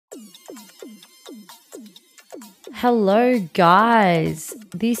Hello guys,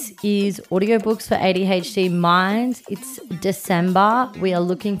 this is Audiobooks for ADHD Minds. It's December. We are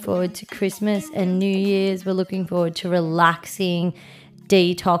looking forward to Christmas and New Year's. We're looking forward to relaxing,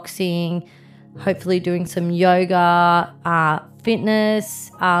 detoxing, hopefully doing some yoga, fitness,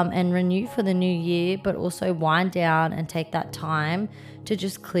 and renew for the new year, but also wind down and take that time to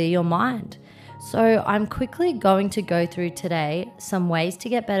just clear your mind. So I'm quickly going to go through today some ways to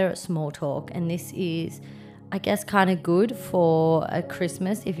get better at small talk, and this is I guess kind of good for a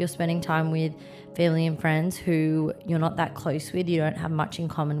Christmas if you're spending time with family and friends who you're not that close with, you don't have much in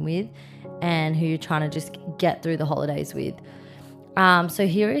common with, and who you're trying to just get through the holidays with. So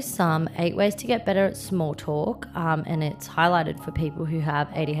here is some 8 ways to get better at small talk, and it's highlighted for people who have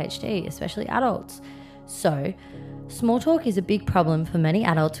ADHD, especially adults. So small talk is a big problem for many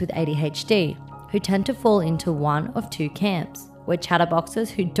adults with ADHD who tend to fall into one of two camps. We're chatterboxes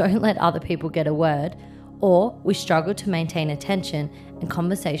who don't let other people get a word, or we struggle to maintain attention and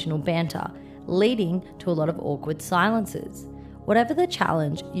conversational banter, leading to a lot of awkward silences. Whatever the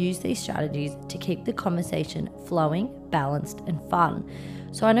challenge, use these strategies to keep the conversation flowing, balanced, and fun.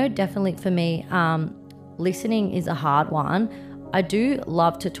 So I know definitely for me, listening is a hard one. I do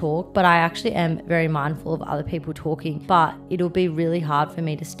love to talk, but I actually am very mindful of other people talking, but it'll be really hard for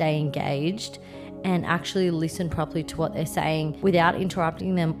me to stay engaged and actually listen properly to what they're saying without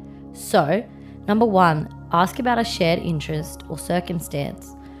interrupting them. So, number 1, ask about a shared interest or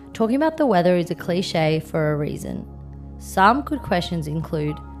circumstance. Talking about the weather is a cliche for a reason. Some good questions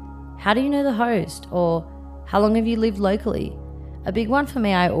include, how do you know the host? Or how long have you lived locally? A big one for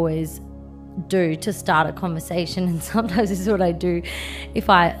me I always do to start a conversation, and sometimes this is what I do if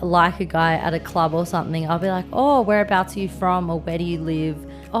I like a guy at a club or something. I'll be like, oh, whereabouts are you from? Or where do you live?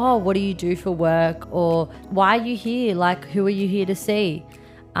 Oh, what do you do for work? Or why are you here? Like, who are you here to see?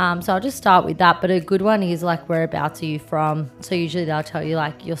 So I'll just start with that, but a good one is like, whereabouts are you from? So usually they'll tell you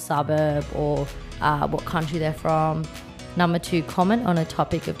like your suburb or what country they're from. Number 2, comment on a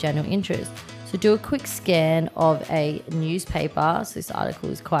topic of general interest. So do a quick scan of a newspaper. So this article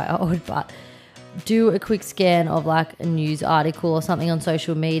is quite old, but do a quick scan of like a news article or something on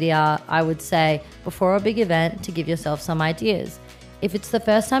social media, I would say, before a big event to give yourself some ideas. If it's the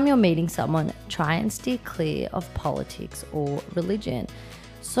first time you're meeting someone, try and steer clear of politics or religion.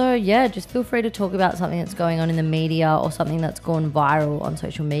 So yeah, just feel free to talk about something that's going on in the media or something that's gone viral on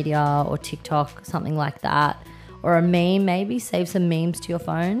social media or TikTok, something like that. Or a meme, maybe save some memes to your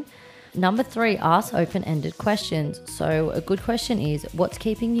phone. Number 3, ask open-ended questions. So a good question is, what's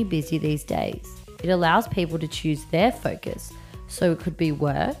keeping you busy these days? It allows people to choose their focus. So it could be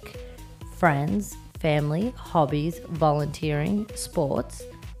work, friends, family, hobbies, volunteering, sports,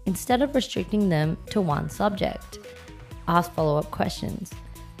 instead of restricting them to one subject. Ask follow-up questions.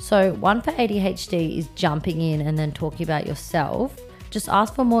 So one for ADHD is jumping in and then talking about yourself. Just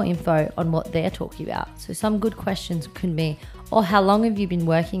ask for more info on what they're talking about. So some good questions could be, oh, how long have you been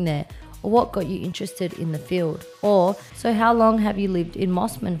working there? Or what got you interested in the field? Or, so how long have you lived in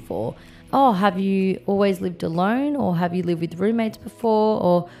Mossman for? Oh, have you always lived alone? Or have you lived with roommates before?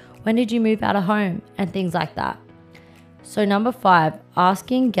 Or when did you move out of home? And things like that. So number 5,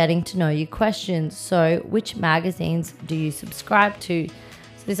 asking getting to know you questions. So which magazines do you subscribe to?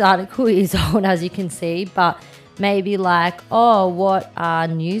 So this article is old, as you can see, but maybe like, oh, what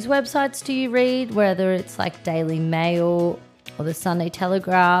news websites do you read? Whether it's like Daily Mail or the Sunday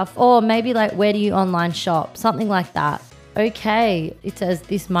Telegraph, or maybe like, where do you online shop? Something like that. Okay, it says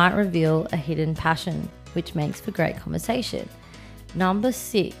this might reveal a hidden passion, which makes for great conversation. Number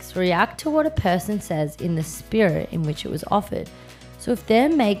 6, react to what a person says in the spirit in which it was offered. So if they're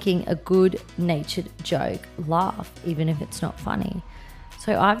making a good-natured joke, laugh, even if it's not funny.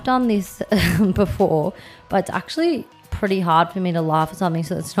 So I've done this before, but it's actually pretty hard for me to laugh at something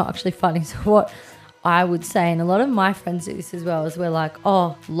so it's not actually funny. So what I would say, and a lot of my friends do this as well, is we're like,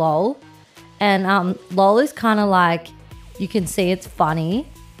 oh, lol. And lol is kind of like, you can see it's funny,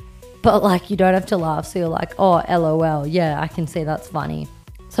 but like you don't have to laugh. So you're like, oh, LOL. Yeah, I can see that's funny.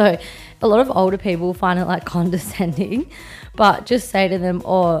 So a lot of older people find it like condescending, but just say to them,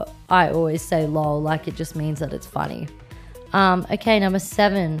 oh, I always say lol, like it just means that it's funny. Okay, number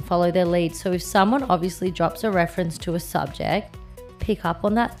 7, follow their lead. So if someone obviously drops a reference to a subject, pick up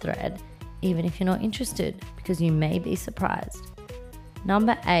on that thread, even if you're not interested, because you may be surprised.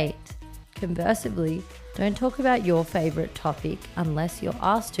 Number 8, conversely, don't talk about your favorite topic unless you're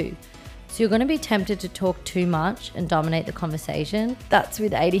asked to. So you're going to be tempted to talk too much and dominate the conversation. That's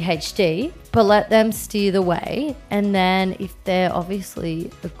with ADHD, but let them steer the way. And then if they're obviously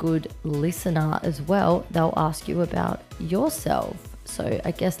a good listener as well, they'll ask you about yourself. So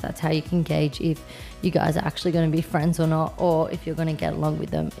I guess that's how you can gauge if you guys are actually going to be friends or not, or if you're going to get along with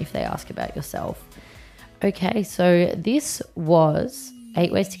them if they ask about yourself. Okay, so this was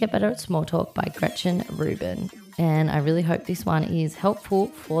 8 Ways to Get Better at Small Talk by Gretchen Rubin. And I really hope this one is helpful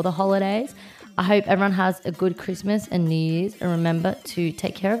for the holidays. I hope everyone has a good Christmas and New Year's, and remember to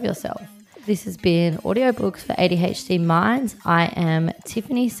take care of yourself. This has been Audiobooks for ADHD Minds. I am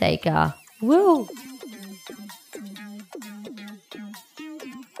Tiffany Saker. Woo!